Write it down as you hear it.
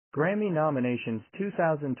Grammy nominations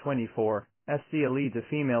 2024. SZA leads a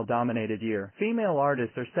female-dominated year. Female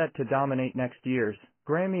artists are set to dominate next year's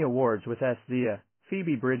Grammy Awards with SZA,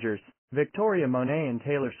 Phoebe Bridgers, Victoria Monét and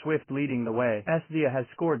Taylor Swift leading the way. SZA has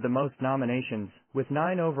scored the most nominations, with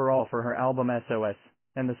 9 overall for her album SOS,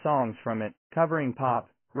 and the songs from it, covering pop,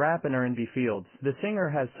 rap and R&B fields. The singer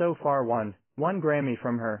has so far won 1 Grammy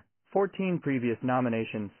from her 14 previous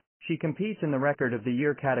nominations. She competes in the Record of the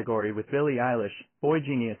Year category with Billie Eilish,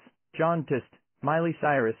 boygenius, Jon Batiste, Miley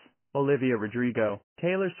Cyrus, Olivia Rodrigo,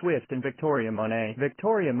 Taylor Swift and Victoria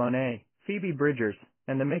Monét, Phoebe Bridgers,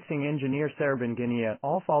 and the mixing engineer Serban Ghenea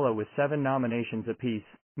all follow with 7 nominations apiece.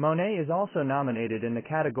 Monét is also nominated in the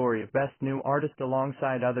category of Best New Artist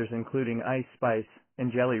alongside others including Ice Spice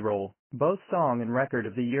and Jelly Roll. Both Song and Record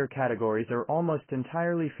of the Year categories are almost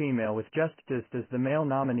entirely female with just Batiste as the male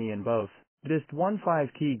nominee in both. Batiste won 5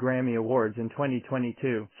 key Grammy Awards in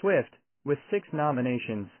 2022. Swift, with 6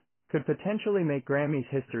 nominations, could potentially make Grammy's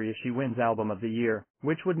history if she wins Album of the Year,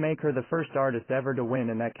 which would make her the first artist ever to win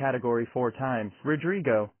in that category 4 times.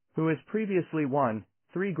 Rodrigo, who has previously won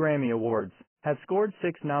 3 Grammy Awards, has scored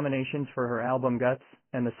 6 nominations for her album Guts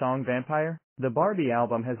and the song Vampire. The Barbie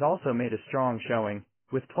album has also made a strong showing,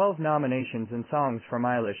 with 12 nominations and songs from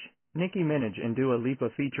Eilish, Nicki Minaj and Dua Lipa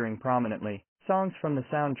featuring prominently. Songs from the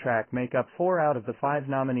soundtrack make up 4 out of the 5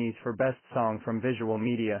 nominees for Best Song from Visual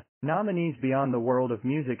Media. Nominees beyond the world of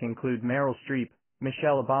music include Meryl Streep,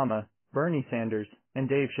 Michelle Obama, Bernie Sanders, and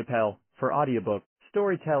Dave Chappelle. For audiobook,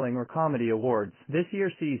 storytelling or comedy awards, this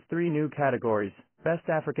year sees 3 new categories: Best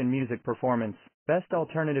African Music Performance, Best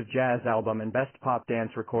Alternative Jazz Album and Best Pop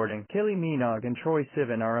Dance Recording. Kylie Minogue and Troye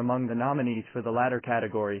Sivan are among the nominees for the latter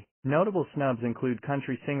category. Notable snubs include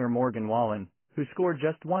country singer Morgan Wallen, who scored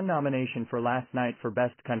just 1 nomination for Last Night for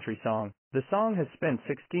Best Country Song. The song has spent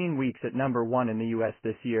 16 weeks at number 1 in the U.S.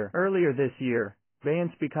 this year. Earlier this year,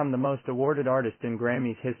 Beyonce became the most awarded artist in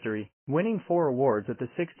Grammy's history, winning 4 awards at the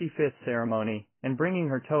 65th ceremony, and bringing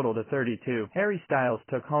her total to 32. Harry Styles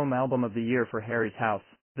took home Album of the Year for Harry's House.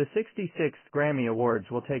 The 66th Grammy Awards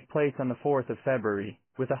will take place on the 4th of February,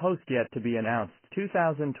 with a host yet to be announced.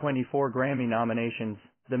 2024 Grammy nominations,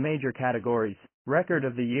 the major categories. Record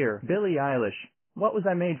of the Year, Billie Eilish, What Was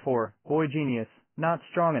I Made For, boygenius, Not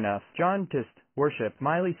Strong Enough, Jon Batiste, Worship,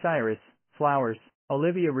 Miley Cyrus, Flowers,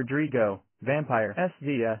 Olivia Rodrigo, Vampire,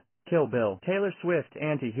 SZA, Kill Bill, Taylor Swift,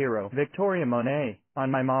 Anti-Hero, Victoria Monét, On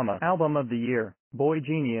My Mama, Album of the Year,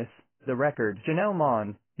 boygenius, The Record, Janelle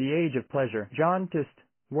Monáe, The Age of Pleasure, Jon Batiste,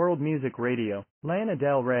 World Music Radio, Lana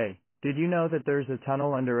Del Rey, Did You Know That There's a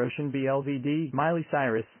Tunnel Under Ocean BLVD, Miley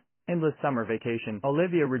Cyrus, Endless Summer Vacation,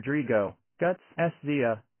 Olivia Rodrigo, Guts,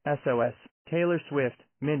 SZA, SOS, Taylor Swift,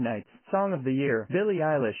 Midnights, Song of the Year, Billie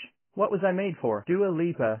Eilish, What Was I Made For, Dua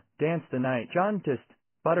Lipa, Dance the Night, Jon Batiste,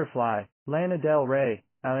 Butterfly, Lana Del Rey,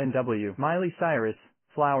 LNW, Miley Cyrus,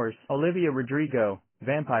 Flowers, Olivia Rodrigo,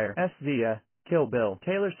 Vampire, SZA, Kill Bill,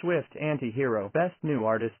 Taylor Swift, Anti-Hero, Best New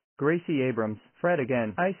Artist, Gracie Abrams, Fred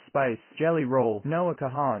Again, Ice Spice, Jelly Roll, Noah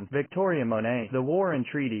Kahan, Victoria Monét, The War and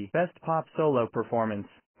Treaty, Best Pop Solo Performance,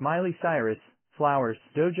 Miley Cyrus, Flowers,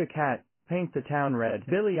 Doja Cat, Paint the Town Red,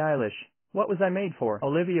 Billie Eilish, What Was I Made For,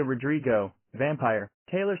 Olivia Rodrigo, Vampire,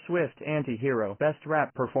 Taylor Swift, Anti-Hero, Best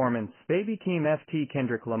Rap Performance, Baby Keem ft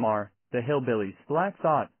Kendrick Lamar, The Hillbillies, Black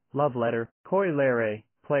Thought, Love Letter, Coi Leray,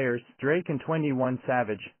 Players, Drake and 21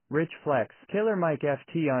 Savage, Rich Flex, Killer Mike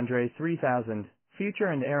ft Andre 3000, Future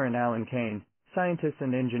and Aaron Allen Kane, Scientists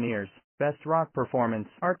and Engineers, Best Rock Performance,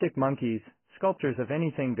 Arctic Monkeys, Sculptors of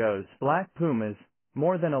Anything Goes, Black Pumas,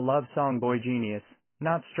 More Than a Love Song boygenius,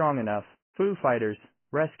 Not Strong Enough, Foo Fighters,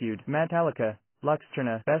 Rescued, Metallica,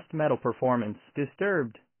 Luxturna, Best Metal Performance,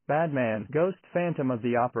 Disturbed, Bad Man, Ghost, Phantom of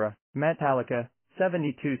the Opera, Metallica,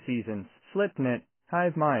 72 Seasons, Slipknot,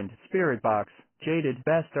 Hive Mind, Spiritbox, Jaded,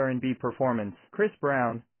 Best R&B Performance, Chris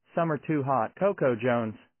Brown, Summer Too Hot, Coco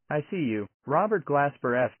Jones, I See You, Robert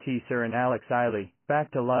Glasper ft Sir and Alex Eiley,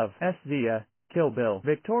 Back to Love, SZA, Kill Bill,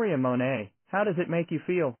 Victoria Monét, How Does It Make You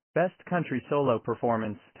Feel, Best Country Solo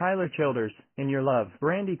Performance, Tyler Childers, In Your Love,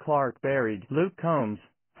 Brandy Clark Buried, Luke Combs,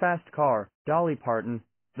 Fast Car, Dolly Parton,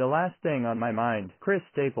 The Last Thing on My Mind, Chris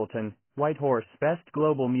Stapleton, White Horse, Best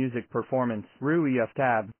Global Music Performance, Rui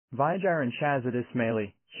Aftab, Vijar and Shazad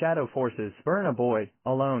Ismaili, Shadow Forces, Burna Boy,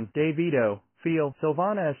 Alone, Davido, Feel,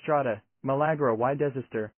 Sylvana Estrada, Milagro y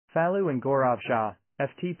Desistor, Fallu and Gaurav Shah,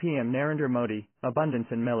 FTPM Narendra Modi, Abundance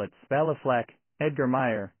and Millets, Bella Fleck, Edgar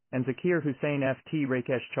Meyer, and Zakir Hussain ft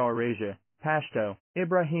Rakesh Chaurasia, Pashto,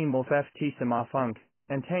 Ibrahim Wolf ft Sama Funk,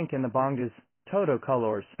 and Tank and the Bongas, Toto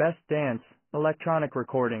Colors, Best Dance, Electronic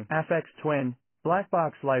Recording, Aphex Twin, Black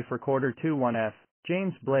Box Life Recorder 21F,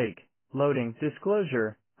 James Blake, Loading,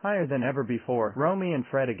 Disclosure, higher than ever before. Romy and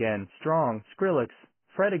Fred again, strong, Skrillex,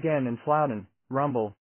 Fred again and Flouten, Rumble.